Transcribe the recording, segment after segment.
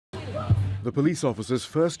The police officers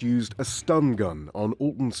first used a stun gun on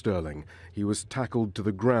Alton Sterling. He was tackled to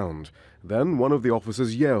the ground. Then one of the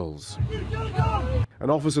officers yells. An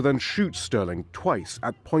officer then shoots Sterling twice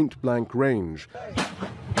at point-blank range.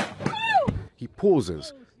 He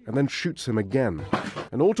pauses and then shoots him again.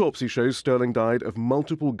 An autopsy shows Sterling died of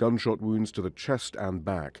multiple gunshot wounds to the chest and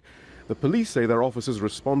back. The police say their officers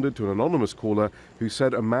responded to an anonymous caller who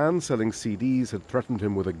said a man selling CDs had threatened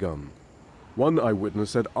him with a gun. One eyewitness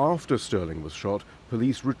said after Sterling was shot,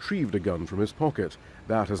 police retrieved a gun from his pocket.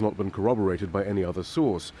 That has not been corroborated by any other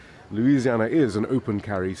source. Louisiana is an open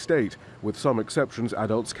carry state. With some exceptions,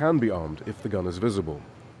 adults can be armed if the gun is visible.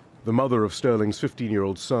 The mother of Sterling's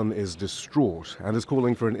 15-year-old son is distraught and is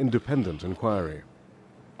calling for an independent inquiry.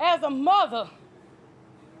 As a mother,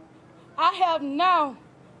 I have now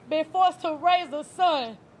been forced to raise a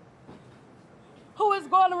son who is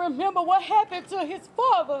going to remember what happened to his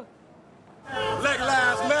father. Black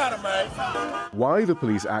lives matter, man. Why the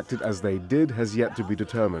police acted as they did has yet to be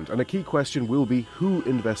determined, and a key question will be who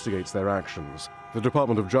investigates their actions. The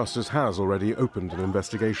Department of Justice has already opened an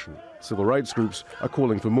investigation. Civil rights groups are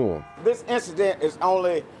calling for more. This incident is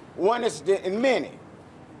only one incident in many.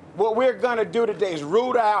 What we're going to do today is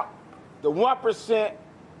root out the 1%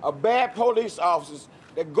 of bad police officers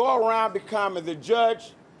that go around becoming the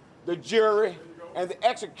judge, the jury, and the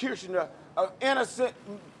executioner of innocent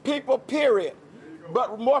people, period,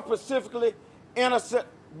 but more specifically, innocent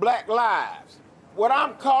black lives. What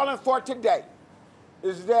I'm calling for today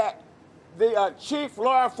is that the chief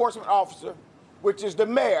law enforcement officer, which is the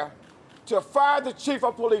mayor, to fire the chief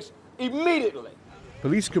of police immediately.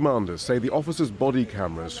 Police commanders say the officers' body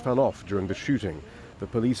cameras fell off during the shooting. The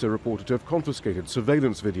police are reported to have confiscated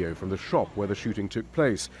surveillance video from the shop where the shooting took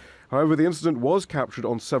place. However, the incident was captured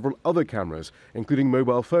on several other cameras, including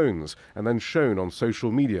mobile phones, and then shown on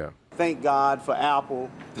social media. Thank God for Apple,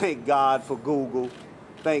 thank God for Google,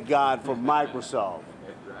 thank God for Microsoft.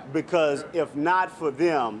 Because if not for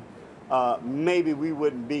them, maybe we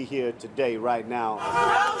wouldn't be here today, right now.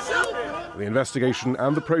 The investigation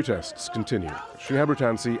and the protests continue. Shihab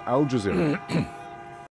Ratansi, Al Jazeera.